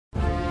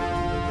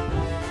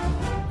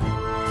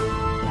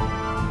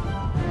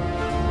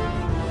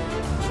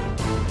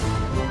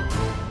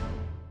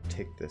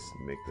this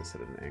and make this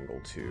at an angle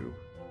too.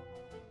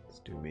 Let's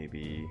do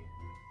maybe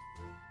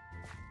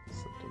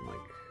something like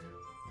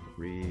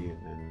 3 and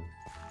then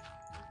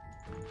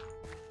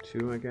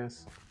 2, I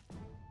guess.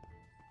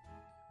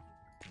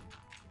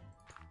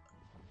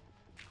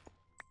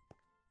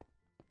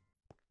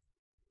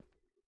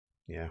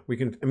 Yeah, we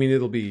can, I mean,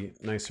 it'll be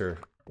nicer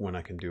when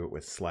I can do it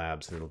with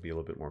slabs and it'll be a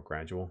little bit more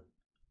gradual.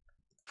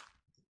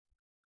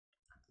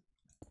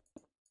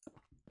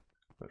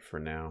 But for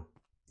now,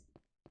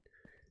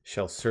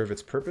 shall serve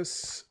its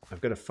purpose. I've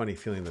got a funny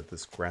feeling that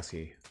this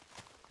grassy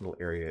little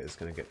area is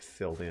going to get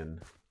filled in.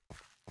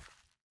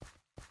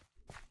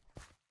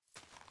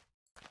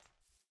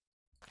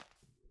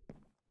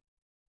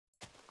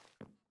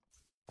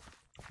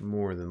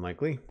 More than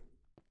likely.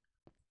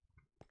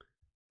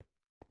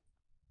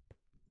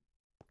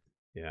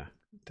 Yeah,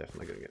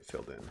 definitely going to get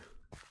filled in.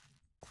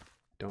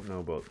 Don't know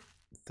about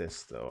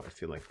this though. I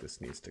feel like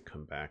this needs to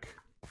come back.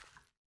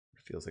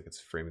 Feels like it's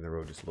framing the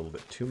road just a little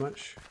bit too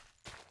much.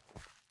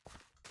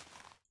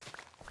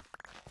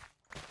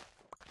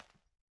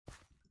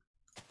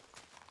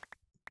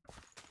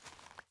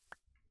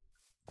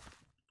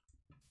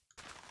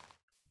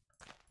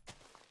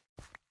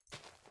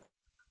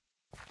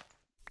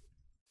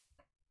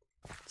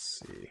 Let's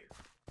see.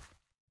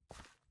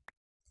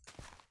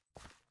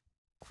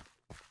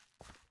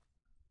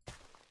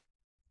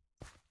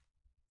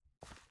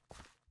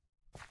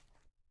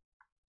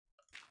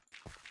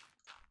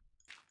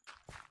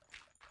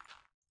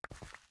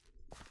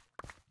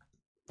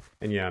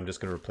 And yeah, I'm just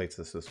going to replace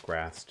this with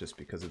grass just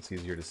because it's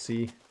easier to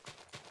see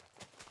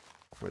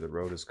where the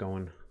road is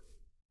going.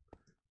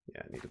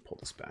 Yeah, I need to pull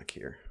this back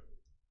here.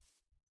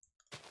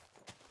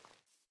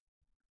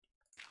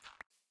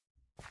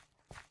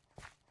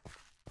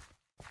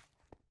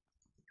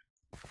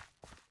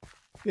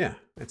 Yeah,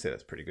 I'd say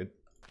that's pretty good.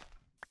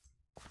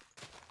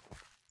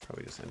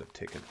 Probably just end up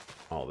taking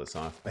all this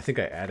off. I think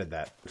I added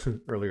that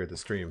earlier this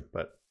stream,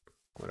 but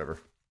whatever.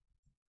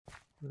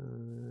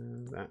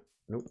 That,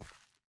 nope.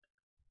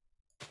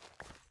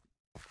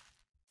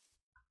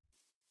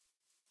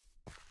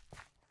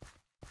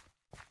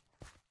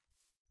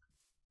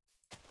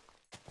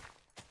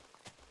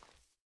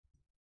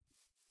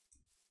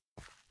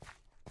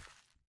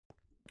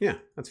 Yeah,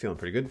 that's feeling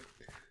pretty good.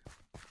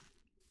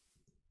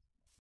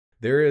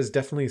 There is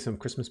definitely some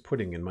Christmas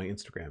pudding in my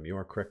Instagram. You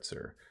are correct,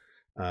 sir.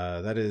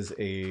 That is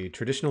a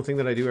traditional thing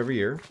that I do every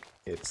year.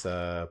 It's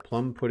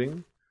plum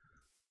pudding,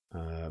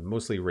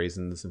 mostly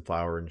raisins and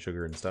flour and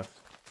sugar and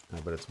stuff,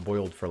 but it's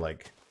boiled for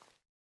like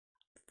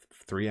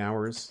 3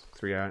 hours,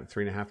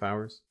 3.5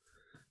 hours.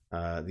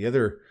 The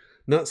other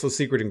not so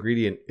secret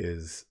ingredient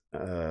is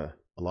a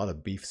lot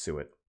of beef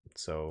suet.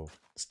 So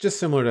it's just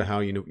similar to how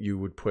you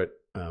would put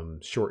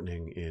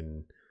shortening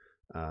in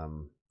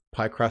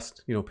pie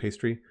crust,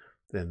 pastry.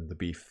 Then the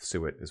beef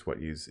suet is what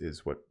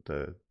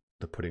the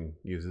pudding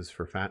uses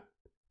for fat.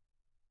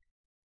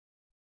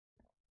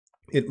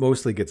 It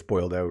mostly gets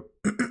boiled out.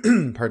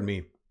 Pardon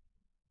me.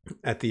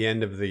 At the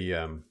end of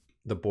the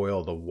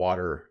boil, the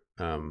water.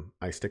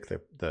 I stick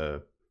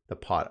the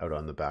pot out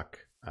on the back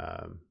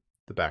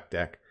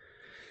deck.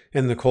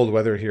 And the cold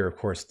weather here, of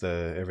course,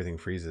 everything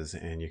freezes,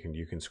 and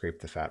you can scrape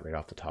the fat right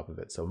off the top of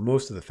it. So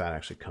most of the fat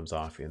actually comes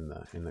off in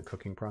the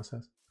cooking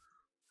process.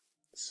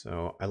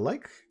 So I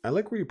like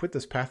where you put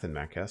this path in,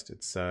 Mattcast.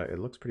 It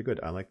looks pretty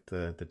good. I like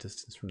the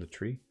distance from the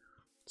tree.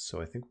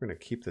 So I think we're going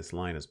to keep this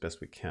line as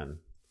best we can,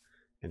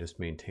 and just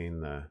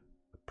maintain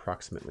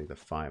approximately the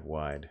 5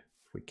 wide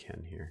if we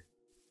can here.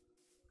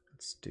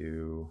 Let's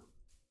do.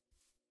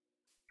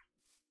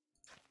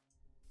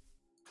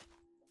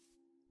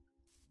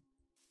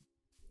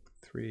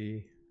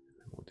 Three,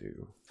 and we'll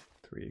do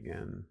 3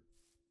 again.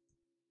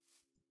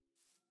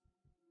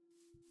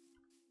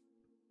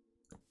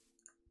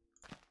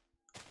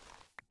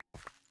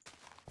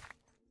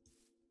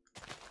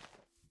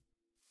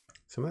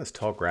 Some of this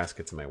tall grass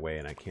gets in my way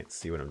and I can't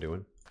see what I'm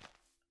doing.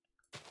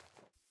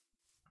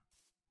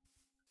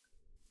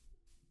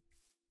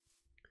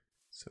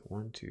 So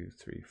 1, 2,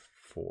 3,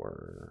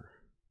 4.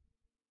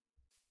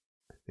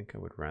 I think I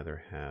would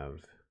rather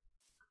have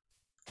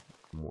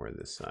more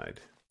this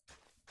side.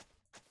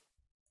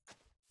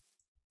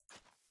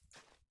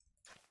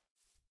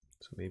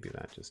 So maybe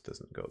that just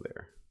doesn't go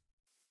there.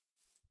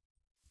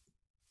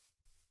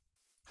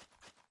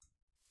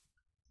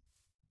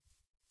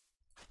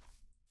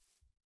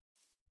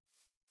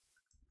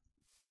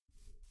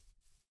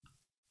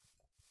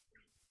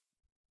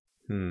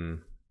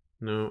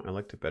 No, I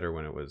liked it better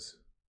when it was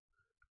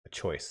a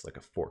choice, like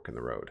a fork in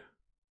the road.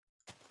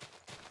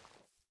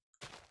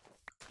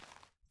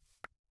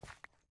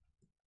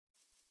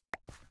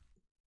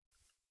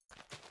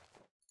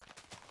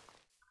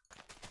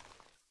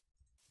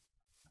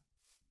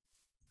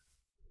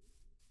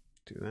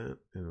 Do that,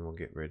 and we'll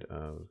get rid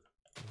of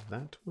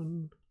that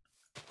one.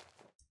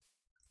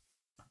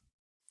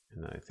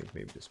 And I think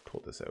maybe just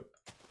pull this out.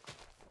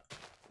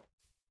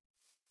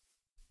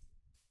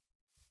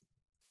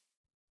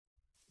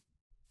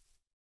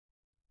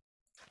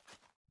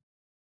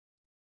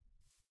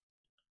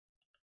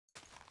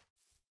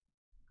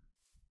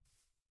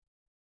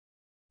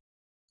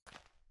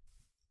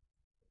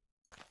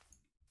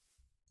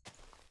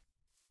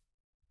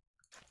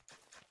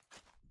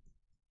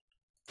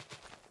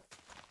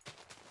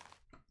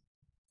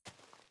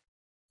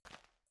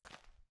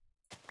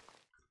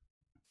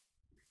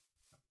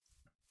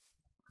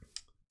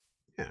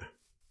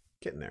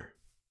 Getting there.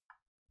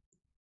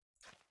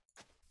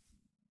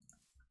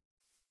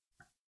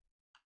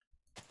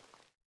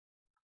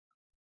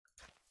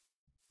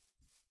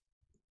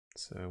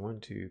 So 1,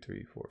 2,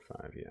 3, 4,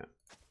 5. Yeah,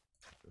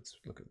 that's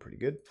looking pretty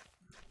good.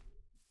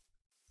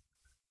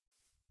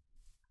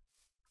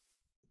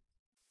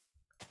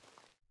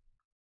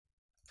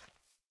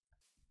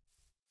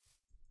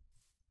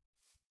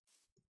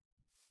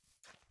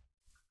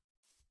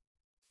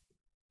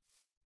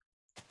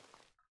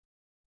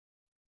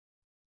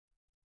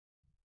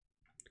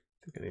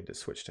 I think I need to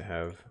switch to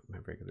have my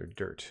regular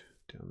dirt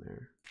down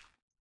there.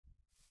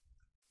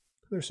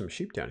 There's some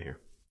sheep down here.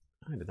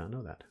 I did not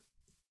know that.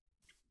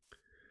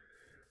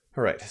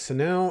 All right, so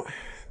now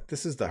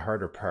this is the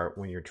harder part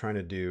when you're trying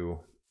to do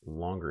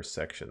longer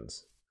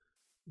sections.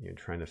 You're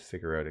trying to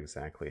figure out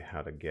exactly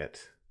how to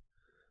get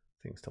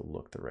things to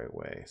look the right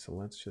way. So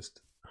let's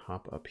just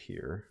hop up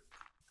here.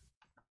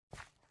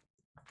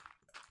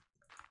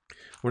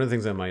 One of the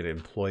things I might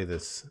employ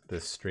this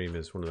stream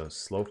is one of those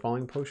slow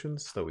falling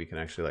potions so that we can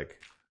actually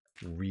like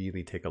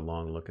really take a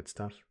long look at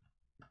stuff.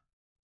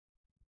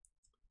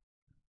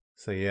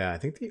 So yeah, I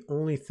think the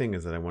only thing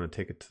is that I want to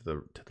take it to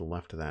the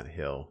left of that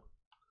hill,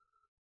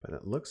 but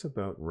it looks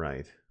about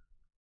right.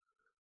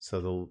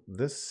 So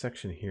this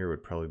section here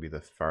would probably be the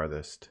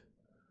farthest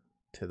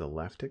to the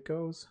left it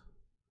goes.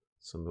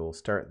 So we'll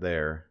start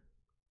there.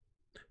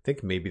 I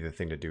think maybe the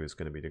thing to do is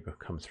going to be to go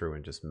come through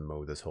and just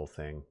mow this whole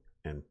thing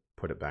and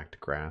put it back to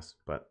grass,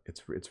 but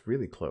it's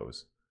really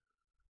close.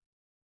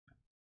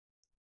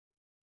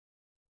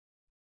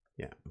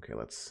 Yeah, okay,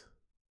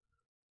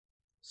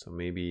 so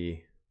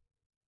maybe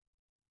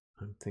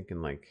I'm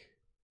thinking like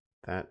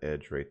that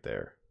edge right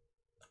there.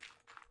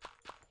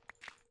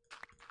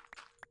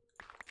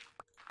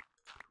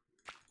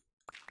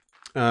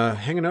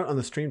 Hanging out on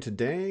the stream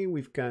today,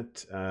 we've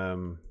got I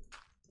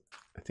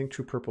think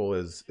True Purple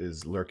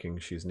is lurking.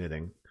 She's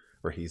knitting,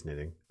 or he's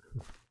knitting.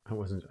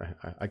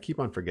 I keep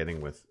on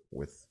forgetting with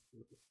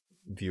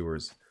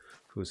viewers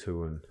who's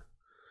who and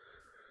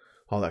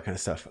all that kind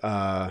of stuff.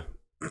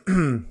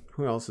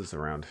 Who else is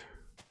around?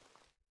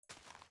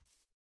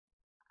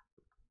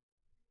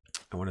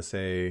 I want to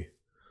say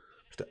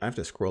I have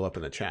to scroll up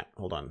in the chat.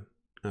 Hold on.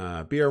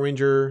 BR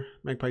Ranger,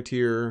 Magpie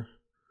Tier,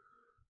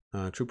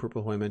 True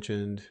Purple, who I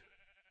mentioned.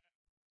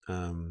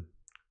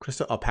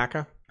 Krista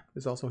Alpaca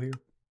is also here.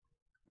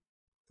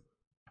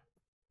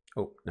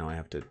 Oh, now I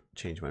have to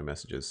change my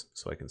messages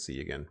so I can see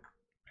again.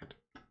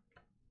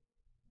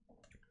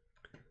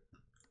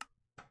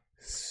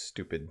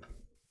 Stupid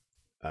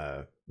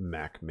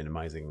Mac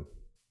minimizing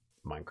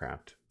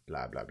Minecraft,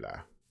 blah, blah,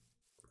 blah.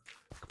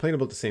 Complain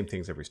about the same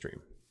things every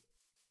stream.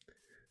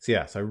 So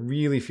yeah, so I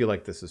really feel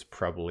like this is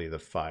probably the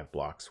 5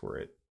 blocks where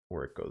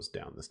it goes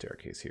down the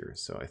staircase here.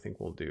 So I think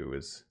we'll do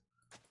is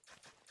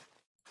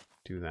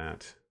do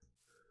that.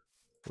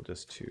 We'll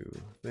just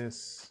do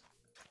this.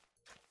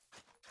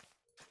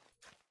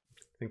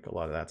 I think a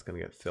lot of that's going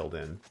to get filled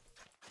in.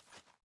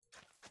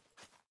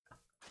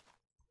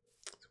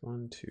 It's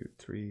 1, 2,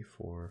 3,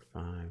 4,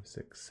 5,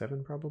 6,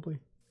 7 probably.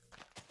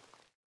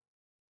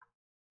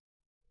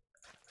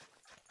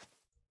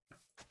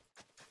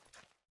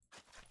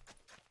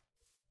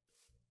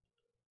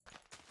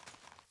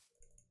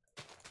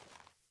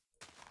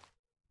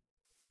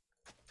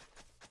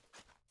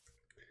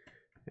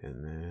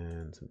 And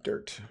then some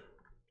dirt.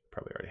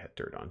 Probably already had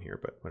dirt on here,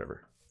 but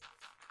whatever.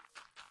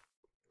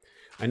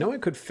 I know I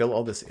could fill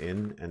all this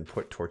in and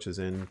put torches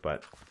in,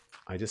 but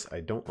I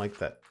don't like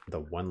that the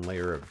one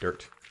layer of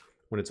dirt.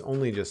 When it's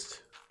only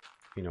just,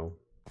 you know,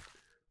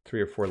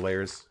 3 or 4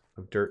 layers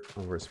of dirt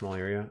over a small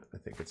area, I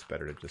think it's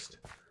better to just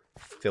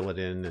fill it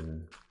in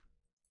and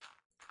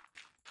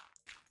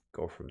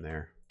go from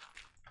there.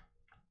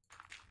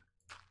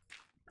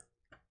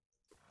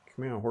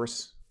 Come here,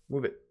 horse.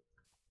 Move it.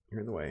 You're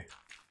in the way.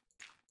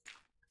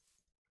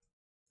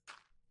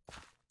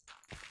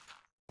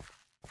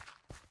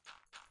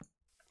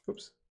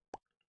 Oops.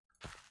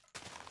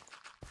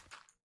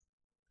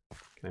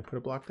 Can I put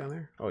a block down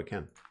there? Oh, I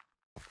can.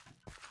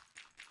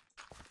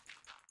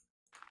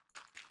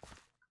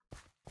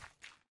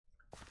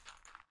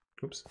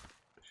 Oops.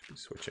 I should be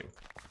switching.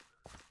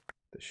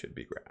 This should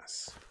be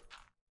grass.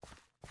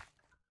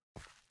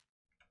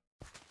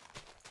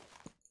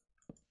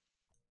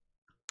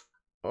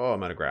 Oh,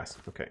 I'm out of grass.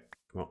 Okay.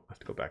 Well, I have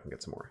to go back and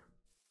get some more.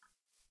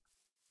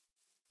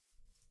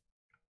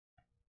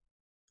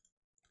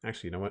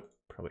 Actually, you know what?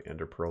 Probably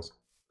ender pearls.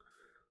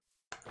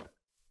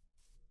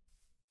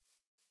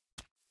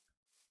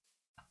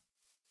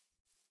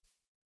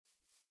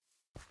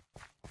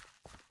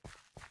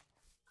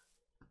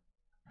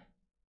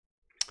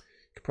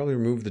 Could probably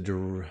remove the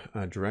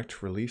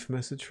direct relief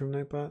message from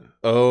Nightbot.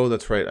 Oh,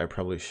 that's right. I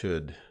probably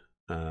should.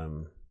 I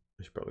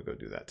should probably go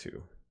do that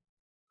too.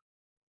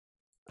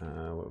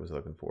 What was I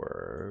looking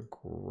for?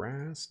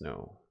 Grass?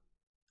 No.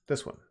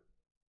 This one.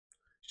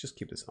 Let's just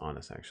keep this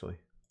honest, actually.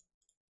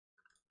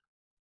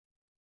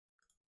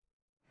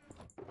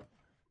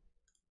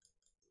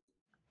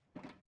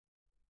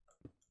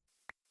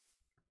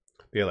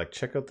 Yeah, like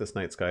check out this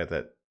night sky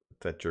that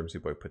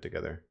JermsyBoy put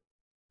together.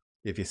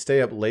 If you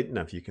stay up late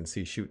enough, you can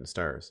see shooting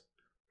stars.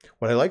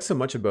 What I like so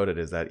much about it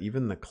is that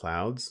even the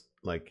clouds,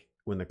 like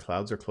when the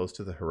clouds are close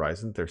to the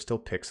horizon, they're still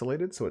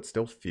pixelated, so it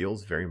still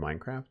feels very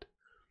Minecraft.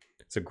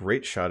 It's a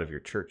great shot of your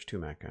church too,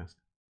 Mattcast.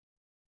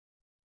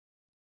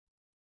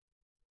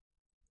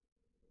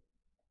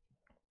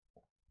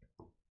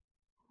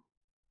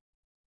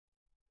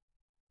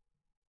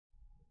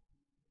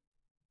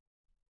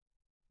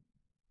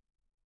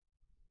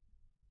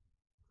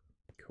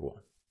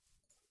 Cool.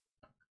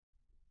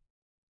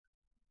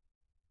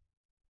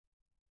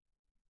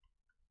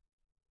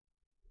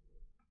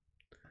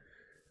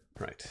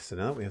 Right, so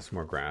now that we have some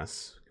more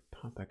grass,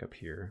 pop back up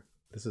here.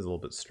 This is a little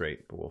bit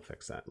straight, but we'll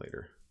fix that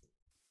later.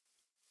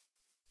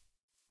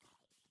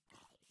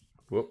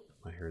 Whoop,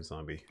 I hear a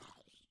zombie.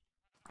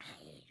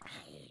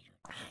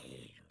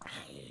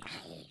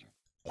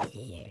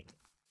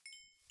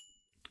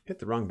 Hit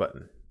the wrong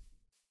button.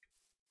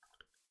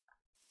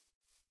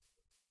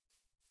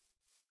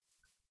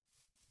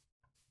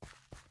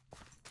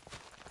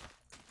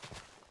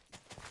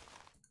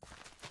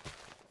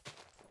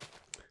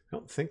 I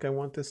don't think I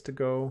want this to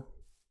go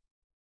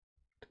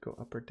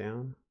up or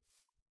down.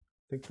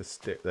 I think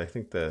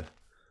the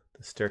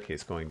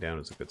staircase going down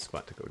is a good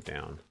spot to go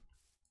down.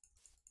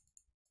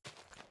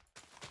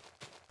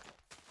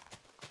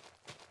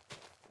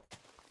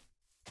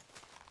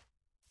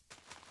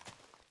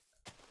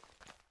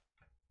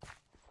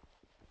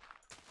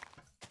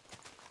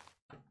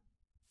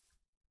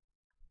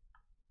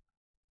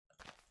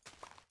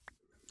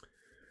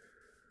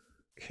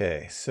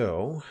 Okay,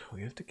 so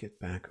we have to get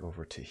back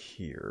over to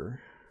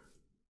here.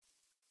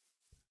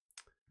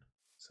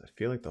 So I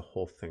feel like the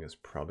whole thing is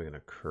probably going to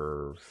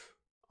curve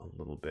a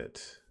little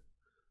bit.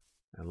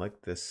 I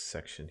like this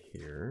section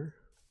here.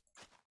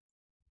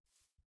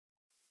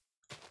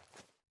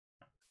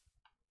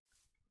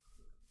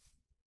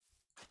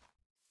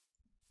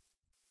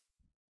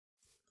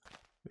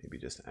 Maybe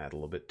just add a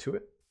little bit to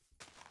it.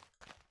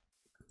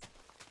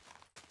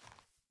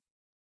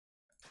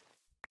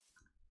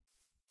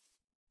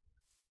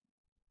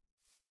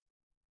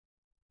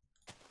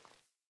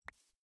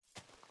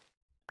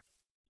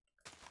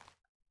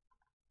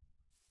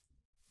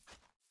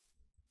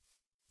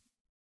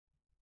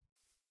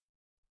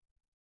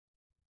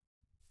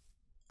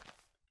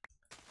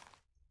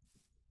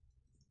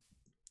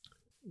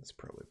 It's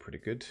probably pretty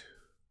good.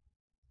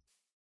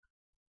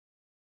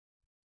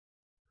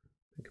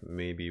 I think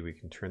maybe we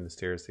can turn the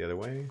stairs the other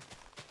way.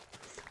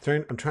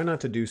 I'm trying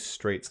not to do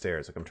straight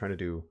stairs. Like I'm trying to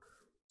do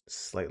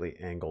slightly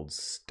angled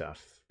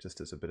stuff,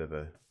 just as a bit of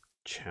a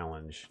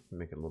challenge,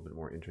 make it a little bit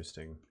more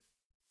interesting.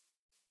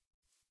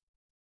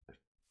 I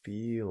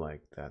feel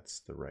like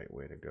that's the right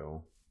way to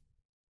go.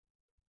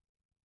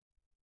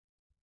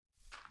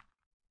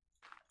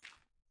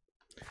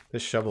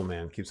 This shovel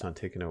man keeps on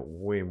taking out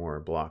way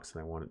more blocks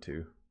than I want it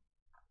to.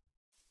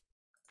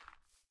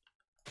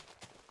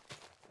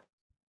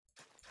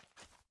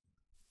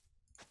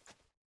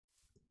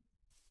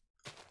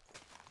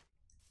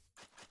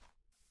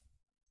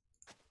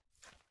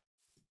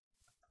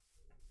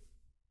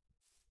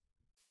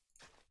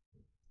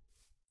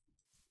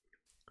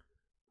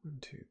 One,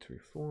 two, three,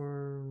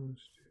 four.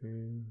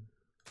 Two.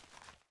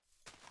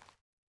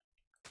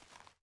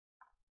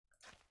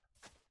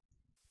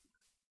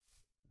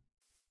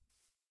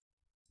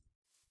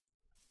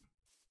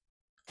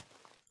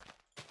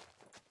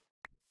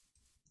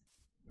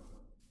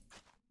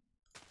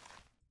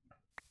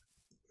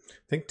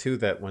 I think too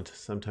that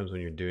sometimes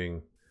when you're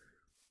doing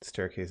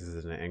staircases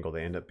at an angle,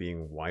 they end up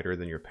being wider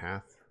than your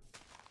path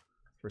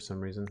for some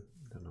reason.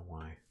 I don't know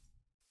why.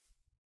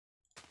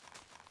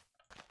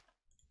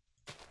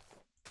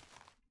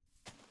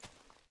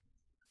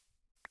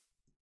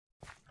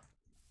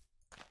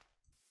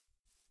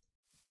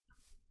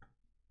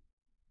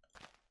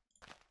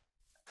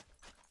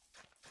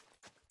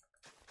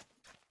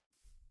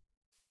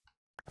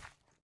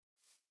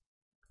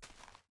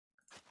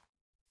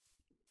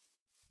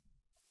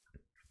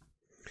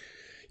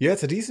 Yeah,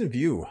 it's a decent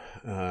view.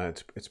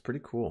 It's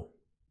pretty cool.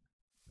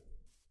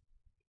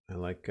 I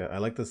like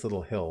this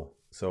little hill.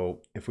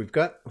 So if we've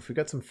got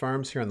some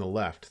farms here on the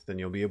left, then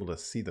you'll be able to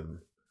see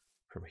them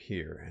from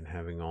here. And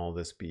having all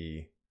this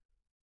be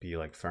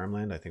like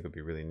farmland, I think would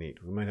be really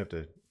neat. We might have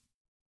to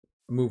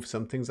move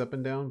some things up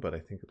and down, but I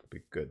think it'll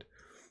be good.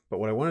 But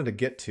what I wanted to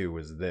get to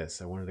was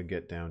this. I wanted to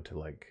get down to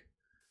like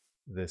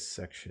this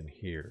section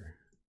here.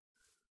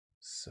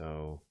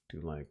 So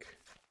do like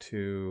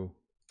 2.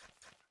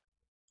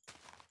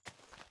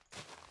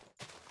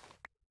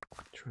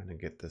 Trying to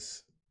get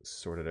this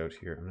sorted out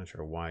here. I'm not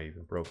sure why I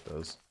even broke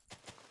those.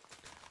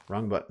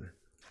 Wrong button.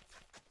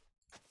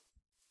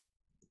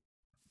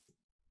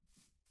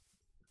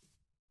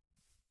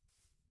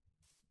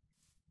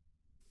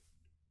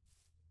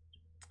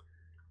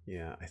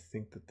 Yeah, I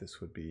think that this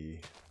would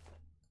be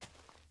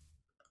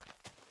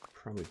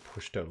probably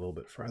pushed out a little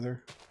bit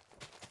farther.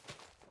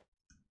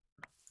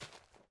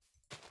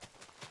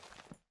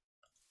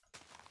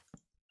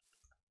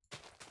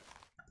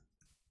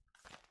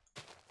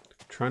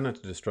 Try not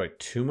to destroy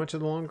too much of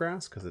the long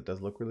grass because it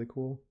does look really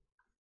cool.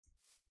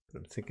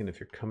 I'm thinking if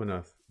you're coming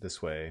off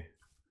this way,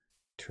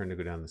 turn to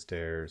go down the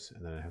stairs,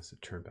 and then it has to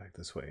turn back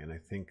this way. And I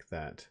think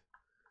that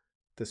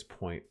at this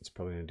point, it's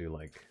probably going to do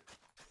like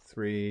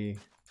 3,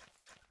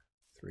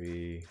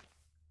 3,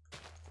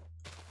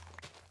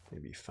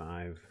 maybe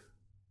 5.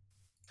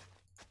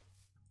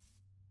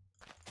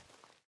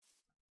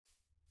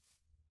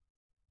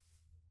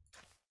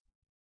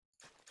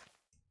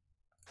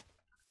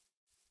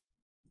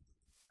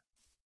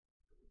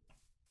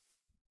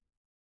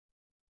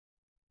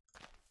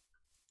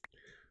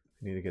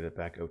 I need to get it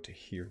back out to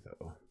here,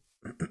 though.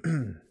 I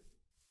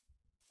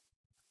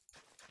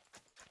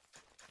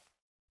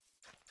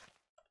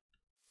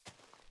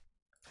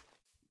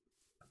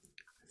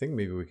think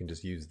maybe we can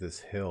just use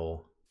this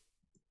hill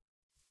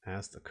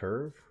as the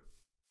curve.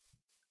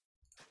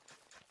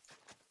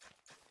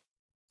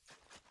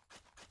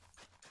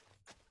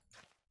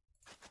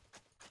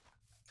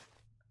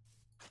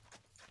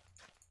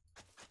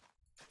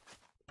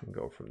 And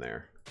go from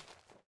there.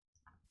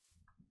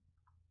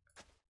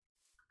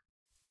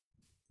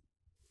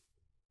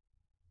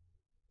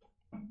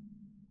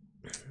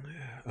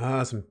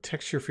 Some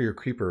texture for your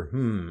creeper.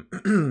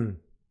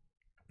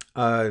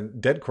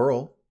 Dead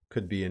coral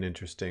could be an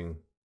interesting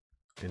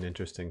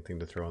thing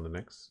to throw in the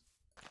mix.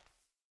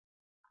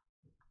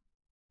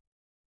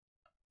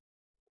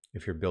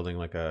 If you're building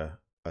like a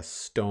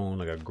stone,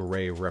 like a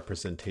gray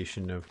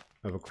representation of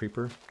a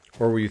creeper.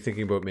 Or were you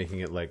thinking about making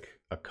it like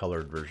a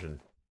colored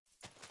version?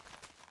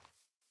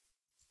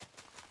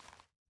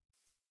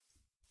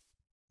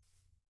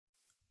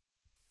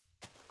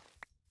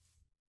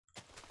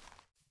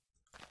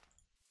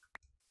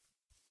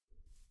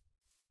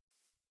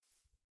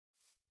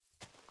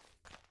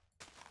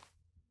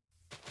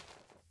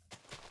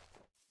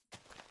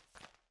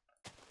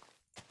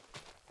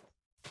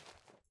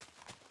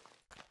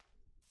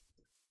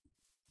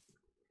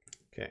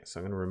 Okay, so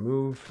I'm going to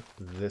remove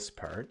this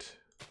part.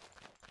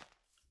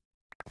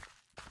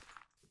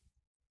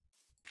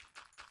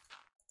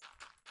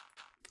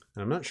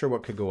 And I'm not sure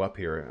what could go up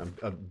here.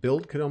 A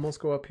build could almost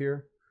go up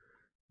here.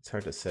 It's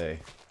hard to say.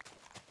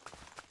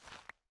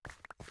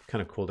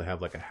 Kind of cool to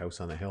have like a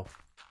house on the hill.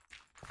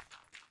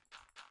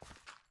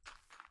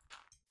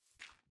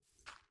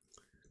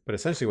 But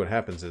essentially what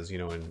happens is, you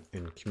know,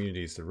 in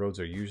communities, the roads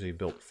are usually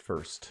built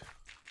first.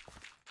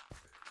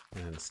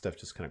 And stuff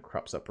just kind of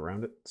crops up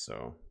around it,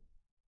 so...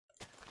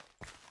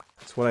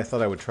 So what I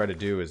thought I would try to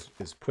do is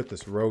put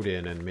this road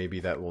in, and maybe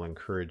that will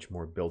encourage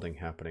more building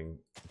happening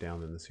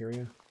down in this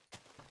area.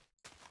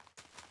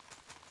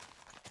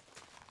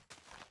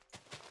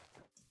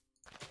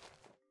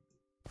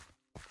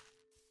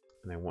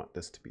 And I want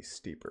this to be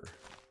steeper.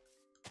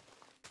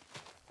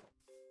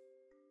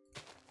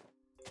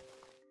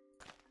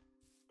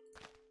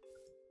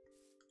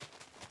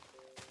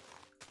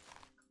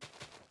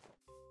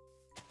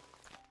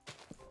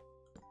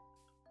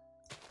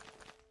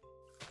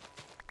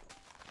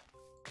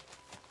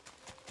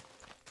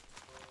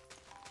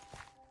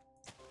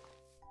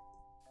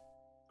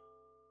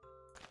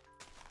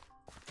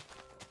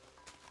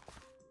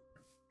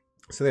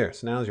 So there,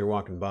 so now as you're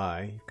walking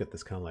by, you've got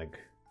this kind of like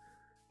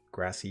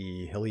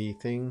grassy, hilly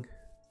thing.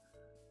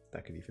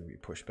 That could even be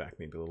pushed back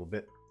maybe a little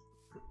bit.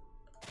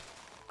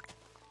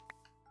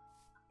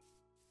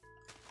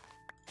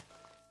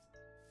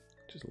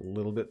 Just a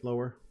little bit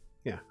lower.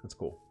 Yeah, that's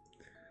cool.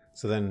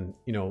 So then,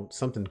 you know,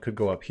 something could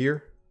go up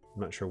here.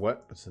 I'm not sure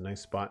what, but it's a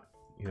nice spot.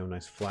 You know,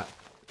 nice flat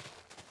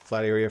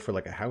area for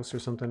like a house or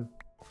something.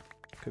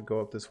 Could go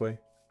up this way.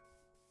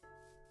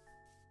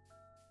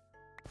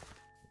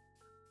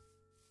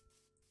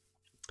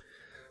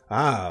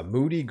 Ah,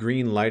 moody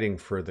green lighting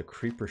for the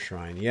creeper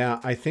shrine.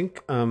 Yeah, I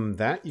think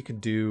that you could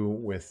do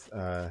with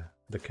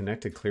the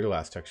connected clear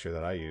glass texture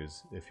that I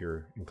use, if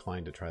you're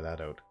inclined to try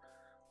that out.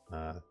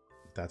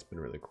 That's been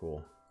really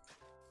cool.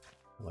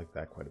 I like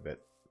that quite a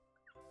bit.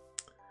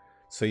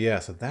 So yeah,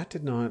 so that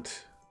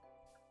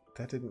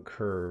didn't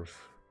curve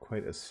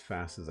quite as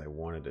fast as I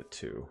wanted it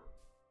to.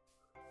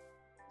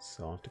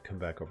 So I'll have to come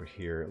back over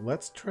here.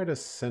 Let's try to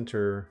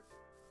center,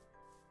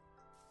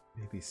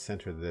 maybe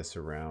center this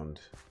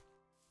around.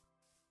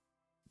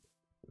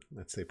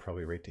 Let's say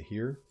probably right to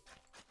here.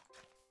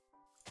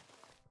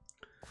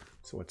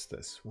 So what's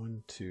this?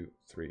 1, 2,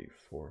 3,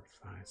 4,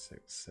 5,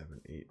 6,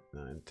 7, 8,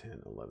 9,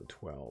 10, 11,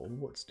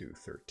 12. Let's do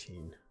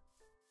 13.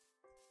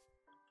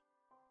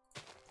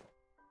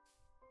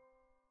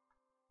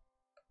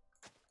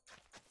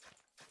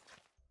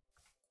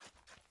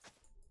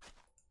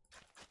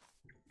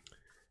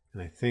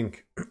 And I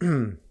think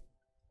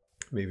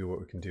maybe what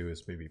we can do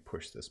is maybe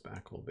push this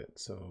back a little bit.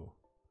 So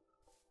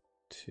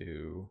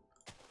 2.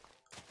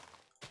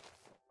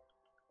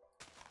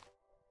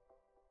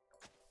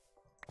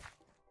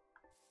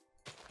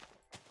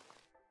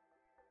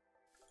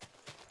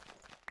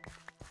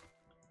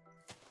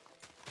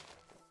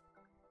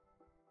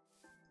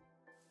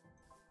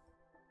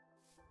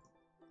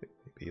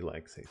 Maybe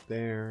like say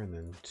there, and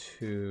then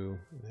 2,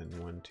 and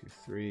then 1, 2,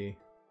 3.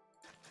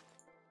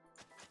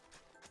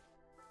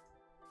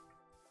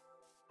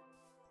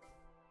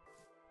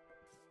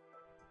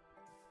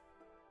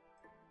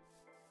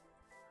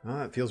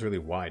 Ah, it feels really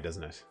wide,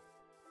 doesn't it?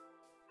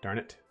 Darn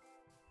it.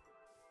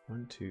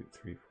 1, 2,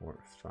 3, 4,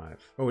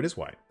 5. Oh, it is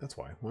wide. That's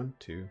why. 1,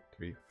 2,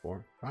 3,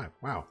 4, 5.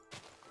 Wow.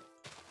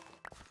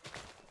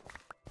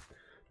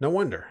 No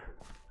wonder.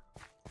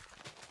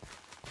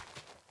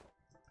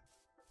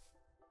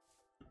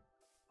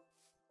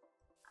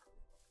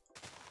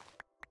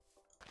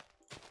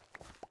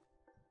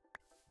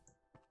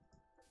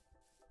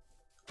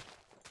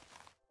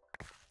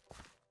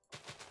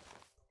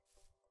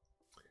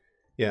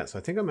 Yeah, so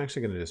I think I'm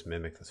actually going to just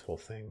mimic this whole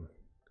thing.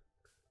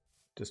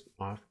 Just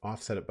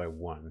offset it by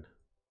 1.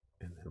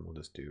 And then we'll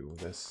just do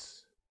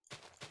this.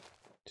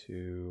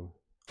 2,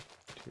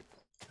 2,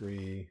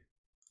 3,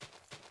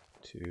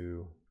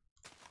 2,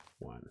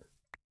 1.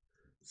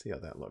 See how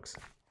that looks.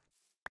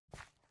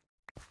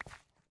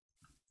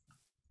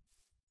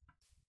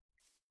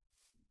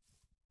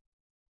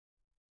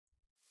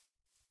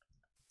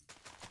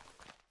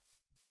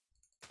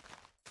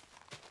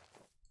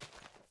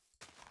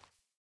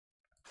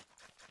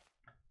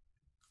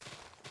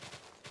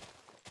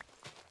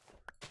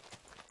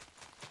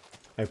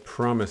 I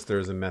promise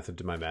there's a method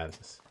to my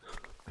madness.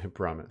 I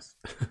promise.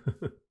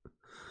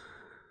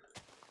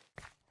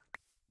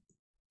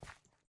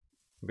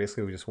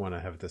 Basically, we just want to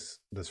have this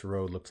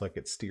road looks like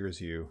it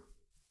steers you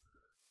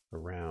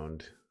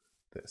around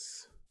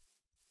this.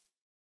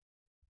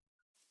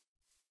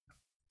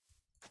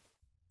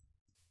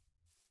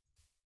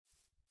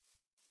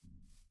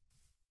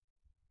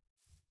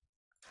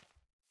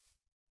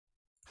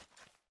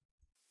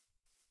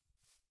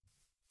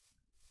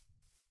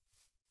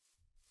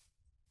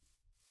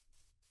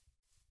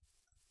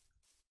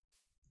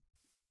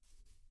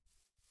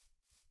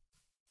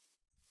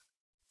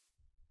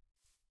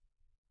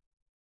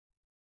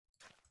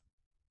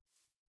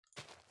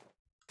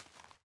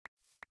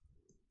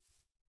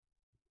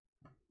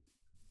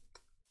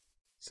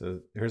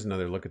 So here's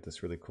another look at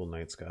this really cool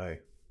night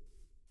sky.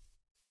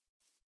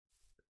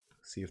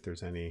 See if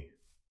there's any.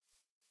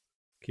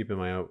 Keep an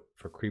eye out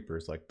for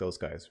creepers like those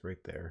guys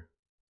right there.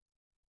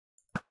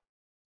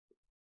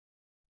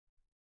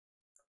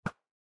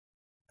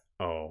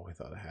 Oh, I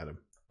thought I had him.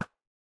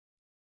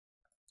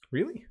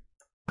 Really?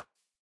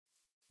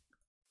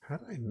 How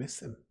did I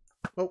miss him?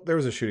 Oh, there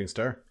was a shooting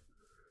star.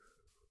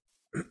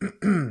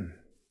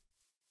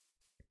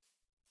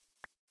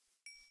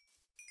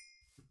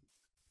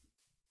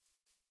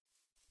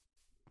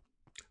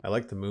 I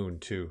like the moon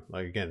too.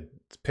 Like again,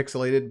 it's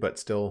pixelated but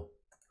still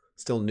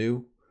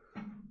new.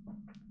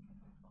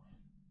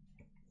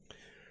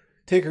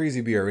 Take her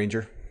easy, BR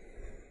Ranger.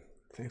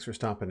 Thanks for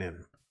stopping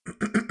in.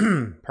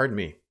 Pardon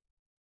me.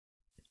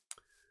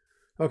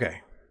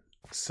 Okay,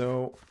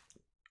 so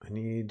I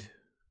might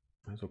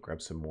as well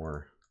grab some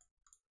more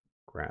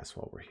grass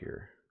while we're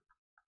here.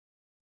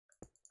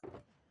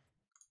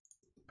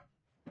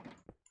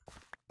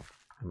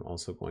 I'm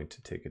also going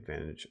to take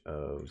advantage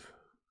of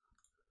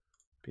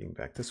being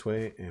back this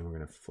way, and we're going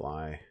to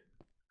fly,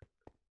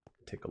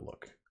 take a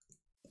look.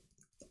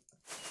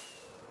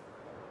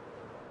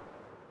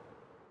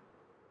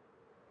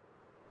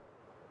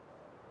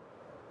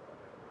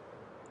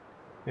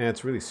 And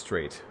it's really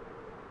straight.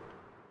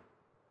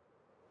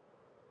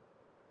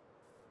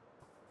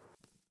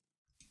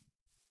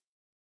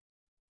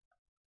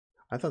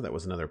 I thought that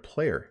was another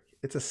player.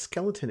 It's a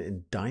skeleton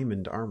in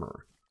diamond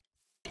armor.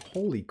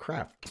 Holy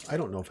crap. I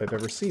don't know if I've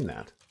ever seen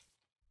that.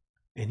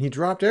 And he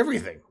dropped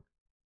everything.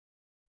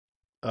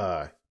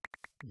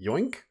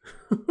 Yoink.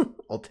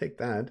 I'll take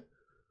that.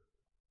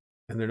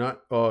 And they're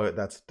not, oh,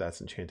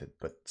 that's enchanted,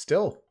 but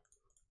still.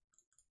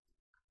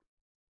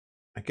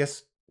 I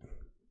guess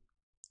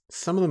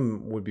some of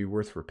them would be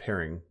worth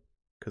repairing,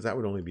 because that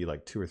would only be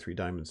like 2 or 3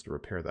 diamonds to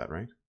repair that,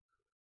 right?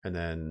 And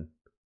then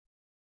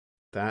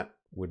that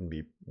wouldn't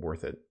be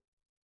worth it,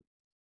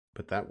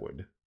 but that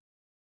would.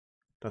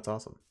 That's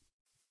awesome.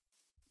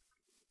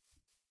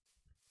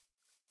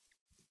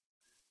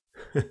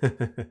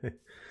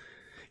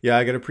 Yeah,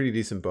 I got a pretty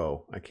decent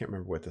bow. I can't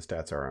remember what the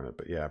stats are on it,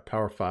 but yeah,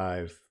 power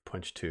 5,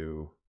 punch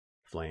 2,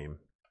 flame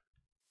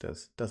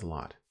does a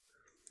lot.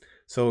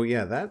 So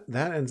yeah, that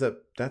ends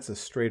up, that's a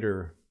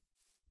straighter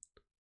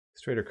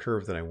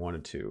curve than I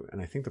wanted to.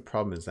 And I think the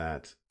problem is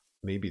that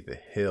maybe the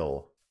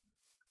hill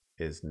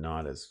is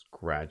not as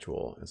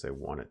gradual as I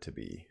want it to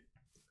be.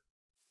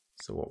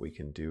 So what we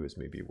can do is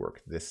maybe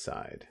work this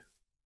side.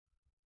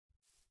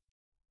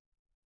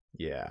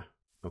 Yeah.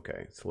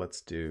 Okay, so let's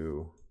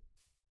do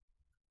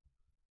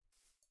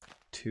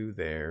 2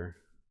 there.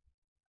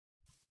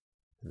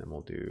 And then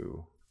we'll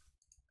do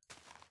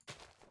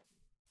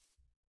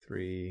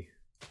 3,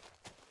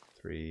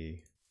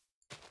 3.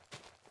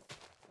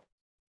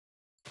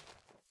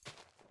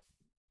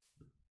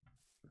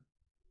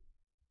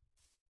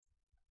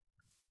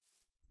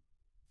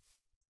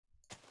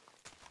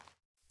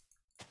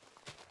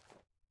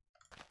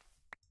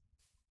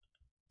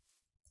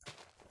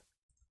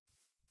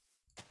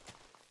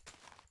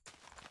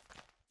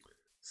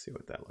 See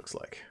what that looks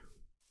like.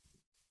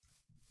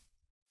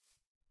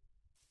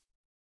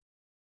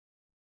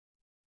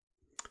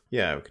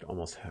 Yeah, we could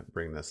almost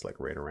bring this like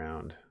right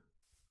around.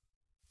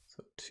 So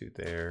So 2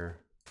 there.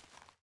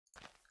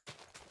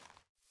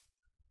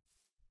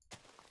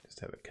 Just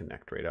have it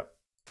connect right up.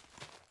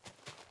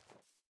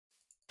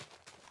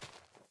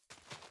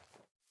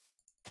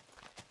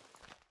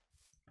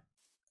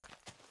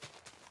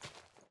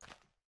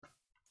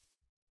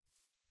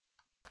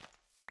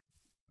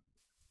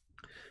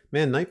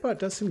 Man, Nightbot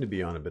does seem to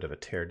be on a bit of a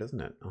tear, doesn't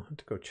it? I'll have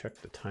to go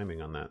check the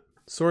timing on that.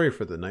 Sorry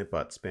for the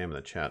Nightbot spam in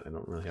the chat. I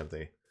don't really have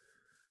the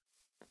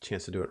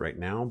chance to do it right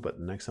now, but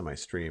the next time I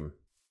stream,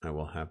 I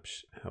will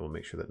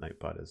make sure that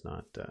Nightbot is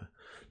not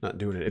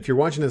doing it. If you're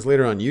watching this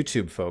later on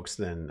YouTube, folks,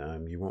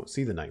 then you won't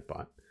see the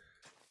Nightbot.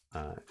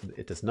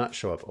 It does not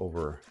show up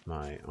over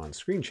my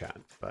on-screen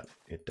chat, but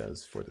it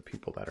does for the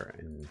people that are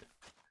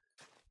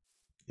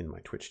in my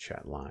Twitch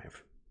chat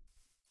live.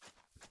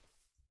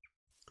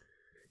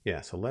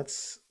 Yeah, so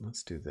let's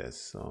do this.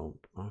 So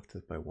off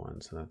this by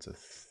 1, so that's a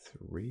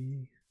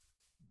 3,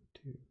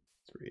 2,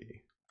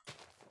 3. I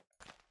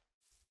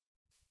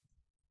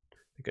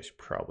think I should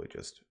probably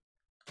just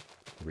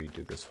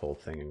redo this whole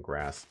thing in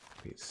grass.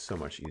 It'd be so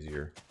much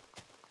easier.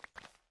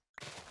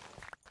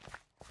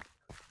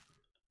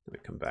 Let me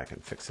come back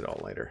and fix it all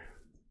later.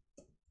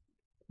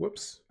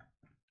 Whoops.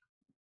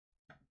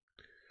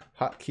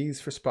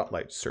 Hotkeys for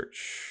Spotlight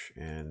search,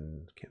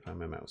 and can't find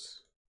my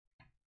mouse.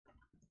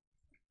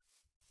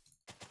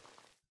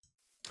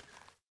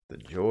 The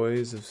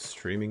joys of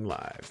streaming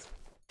live.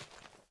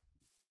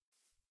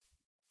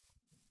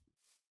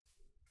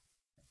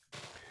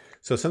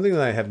 So something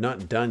that I have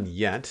not done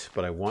yet,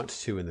 but I want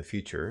to in the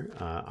future,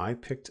 I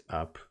picked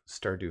up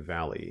Stardew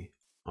Valley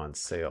on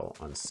sale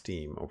on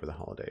Steam over the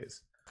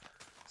holidays.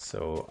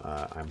 So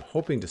I'm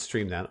hoping to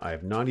stream that. I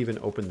have not even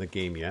opened the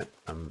game yet.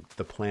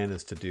 The plan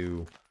is to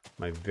do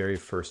my very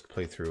first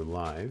playthrough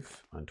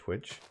live on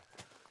Twitch.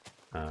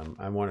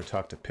 I want to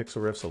talk to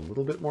Pixel Riffs a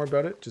little bit more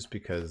about it, just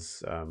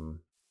because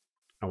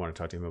I want to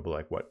talk to him about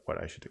like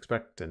what I should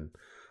expect and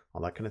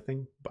all that kind of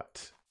thing.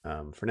 But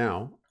for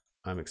now,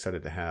 I'm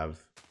excited to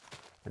have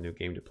a new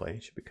game to play.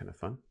 It should be kind of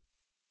fun.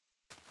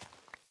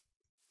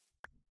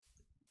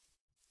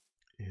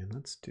 And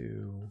let's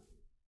do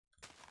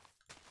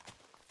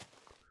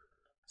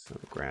some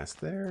grass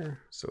there,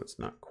 so it's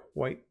not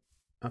quite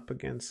up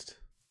against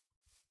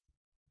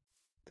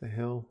the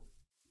hill.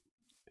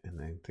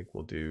 And I think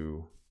we'll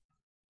do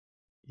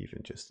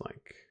even just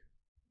like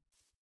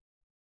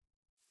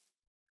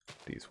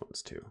these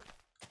ones too.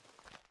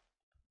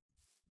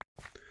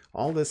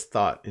 All this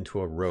thought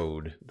into a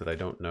road that I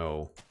don't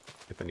know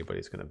if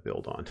anybody's going to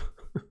build on.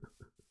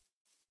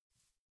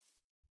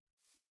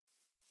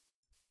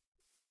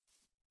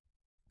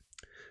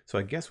 So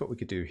I guess what we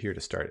could do here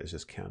to start is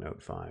just count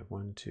out 5.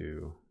 1,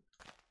 2,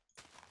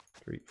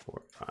 3,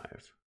 4,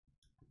 5.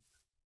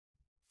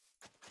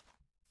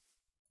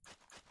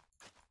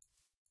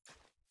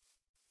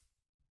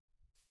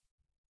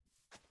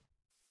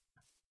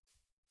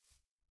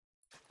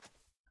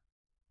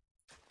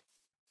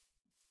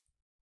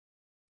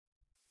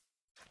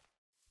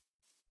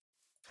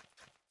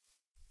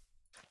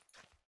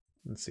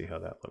 Let's see how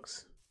that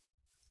looks.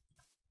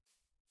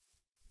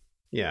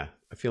 Yeah,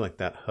 I feel like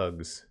that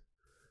hugs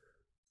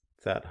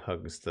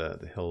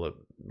the hill a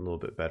little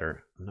bit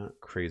better. I'm not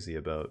crazy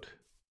about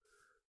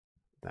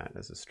that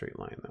as a straight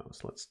line though,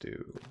 so let's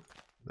do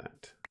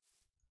that.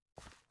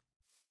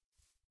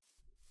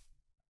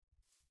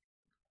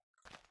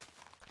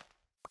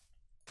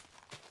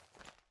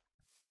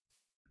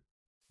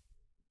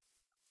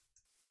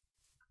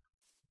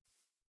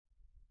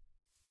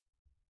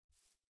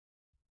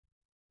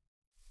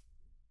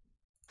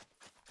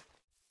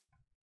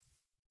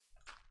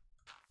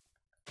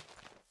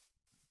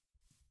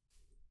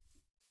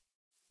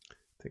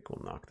 I think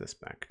we'll knock this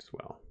back as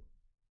well.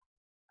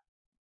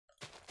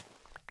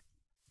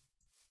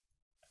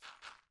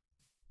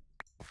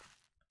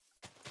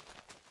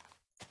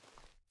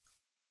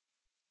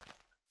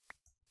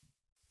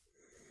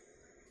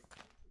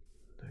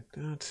 Like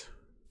that.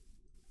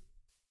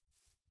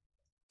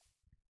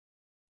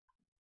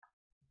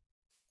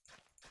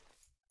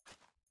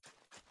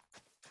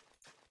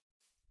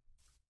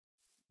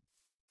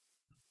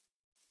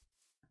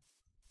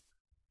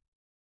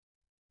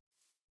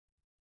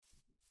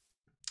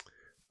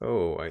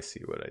 Oh, I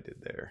see what I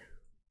did there.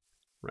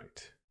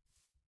 Right.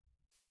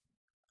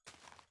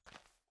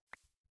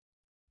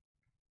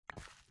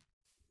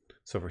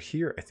 So over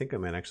here, I think I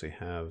might actually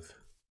have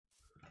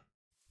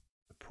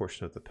a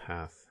portion of the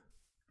path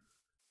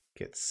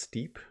get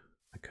steep.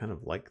 I kind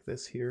of like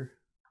this here.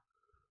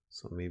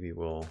 So maybe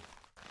we'll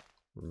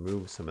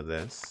remove some of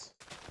this.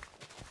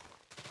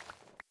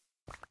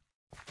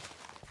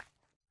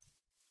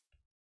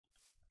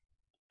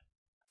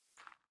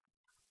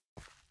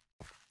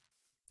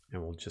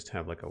 And we'll just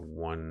have like a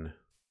one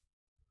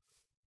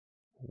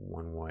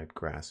wide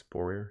grass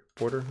border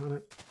on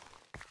it.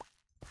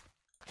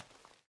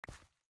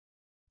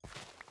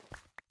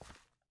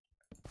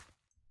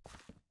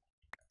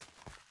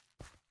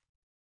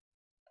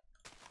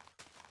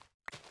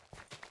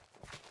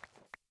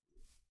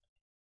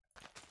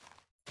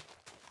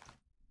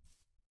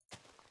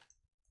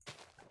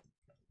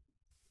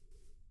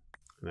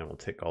 And then we'll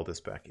take all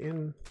this back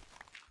in.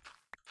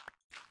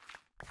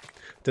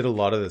 Did a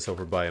lot of this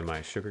over by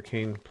my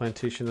sugarcane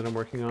plantation that I'm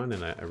working on,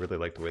 and I really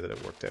like the way that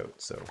it worked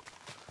out, so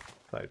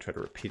I thought I'd try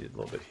to repeat it a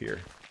little bit here.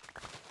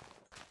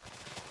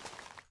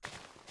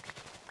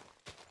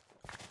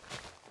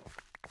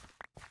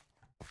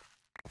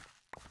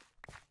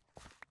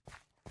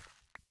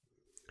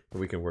 But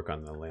we can work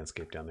on the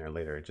landscape down there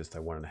later. I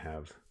wanted to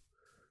have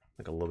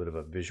like a little bit of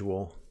a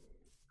visual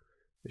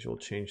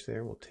change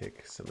there. We'll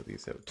take some of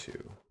these out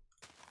too.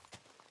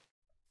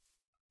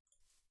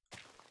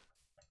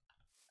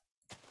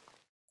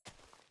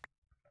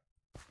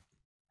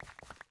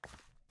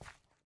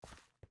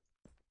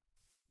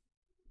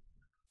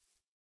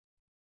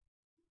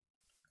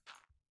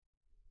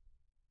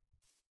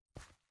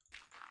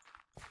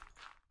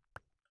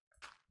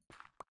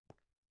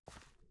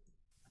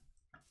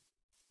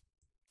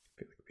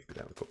 Maybe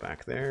that would go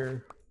back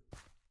there.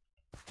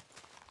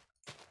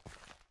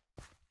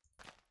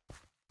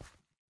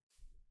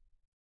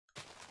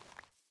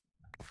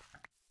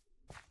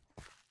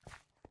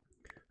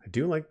 I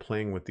do like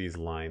playing with these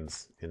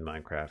lines in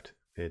Minecraft.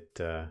 It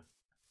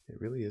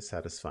really is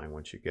satisfying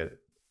once you get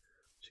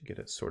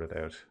it sorted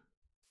out.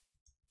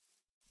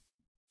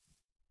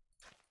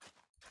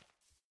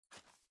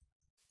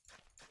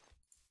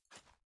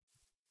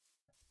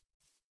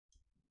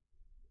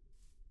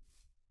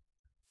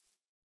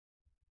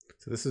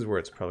 So this is where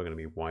it's probably going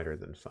to be wider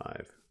than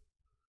 5.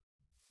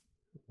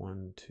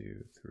 1,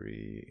 2,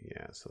 3.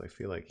 Yeah, so I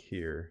feel like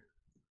here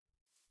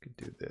I could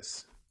do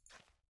this.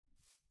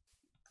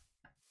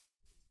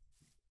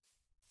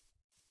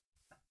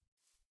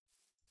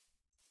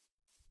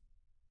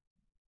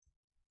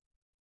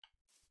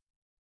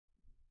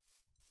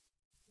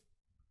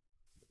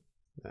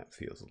 That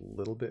feels a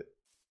little bit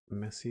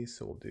messy,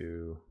 so we'll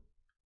do...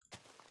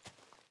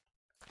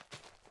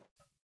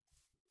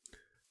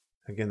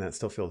 Again, that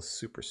still feels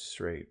super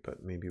straight,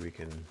 but maybe we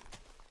can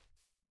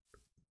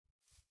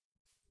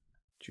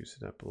juice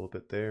it up a little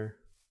bit there.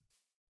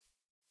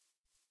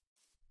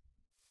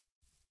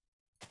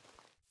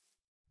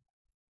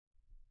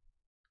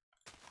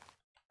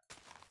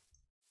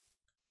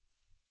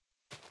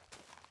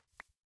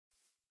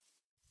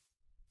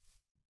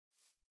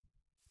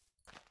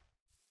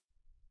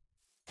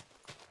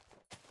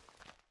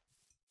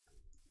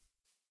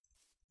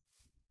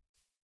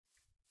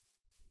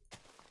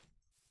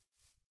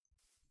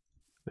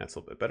 That's a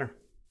little bit better.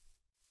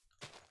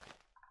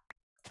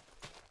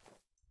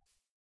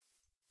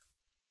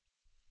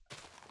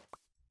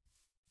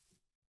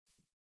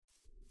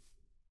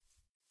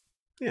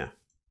 Yeah,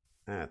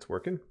 that's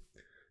working.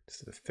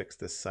 Just to fix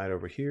this side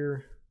over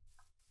here.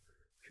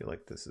 I feel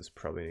like this is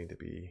probably need to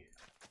be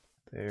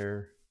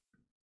there.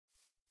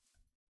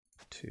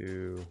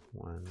 2,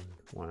 1,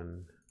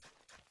 1,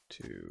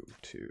 2,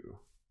 2,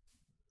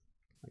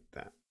 like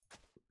that.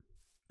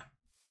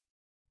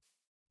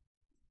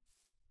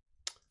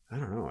 I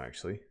don't know,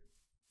 actually.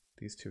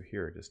 These two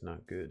here are just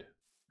not good.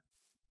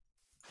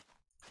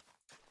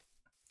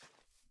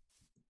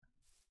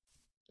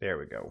 There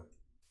we go.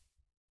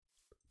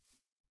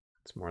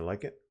 It's more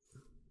like it.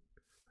 Like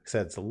I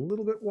said, it's a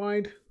little bit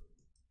wide.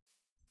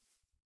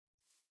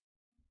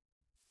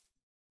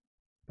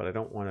 But I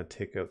don't want to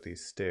take out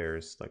these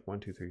stairs. Like 1,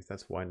 2, 3,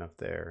 that's wide enough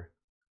there.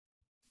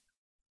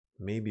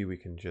 Maybe we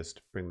can just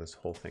bring this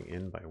whole thing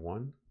in by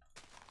 1.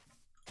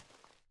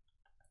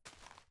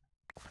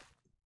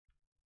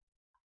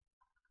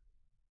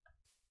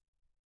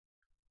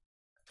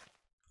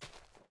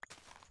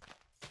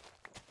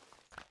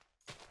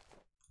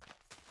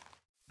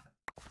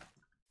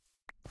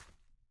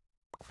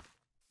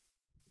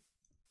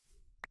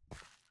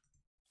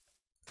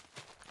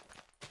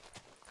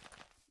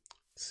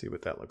 See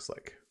what that looks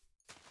like.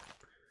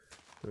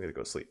 I'm gonna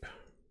go sleep.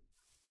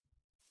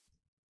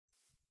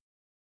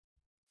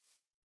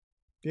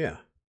 Yeah,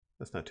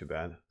 that's not too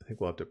bad. I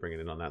think we'll have to bring it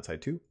in on that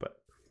side too,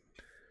 but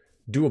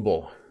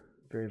doable.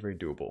 Very, very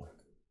doable.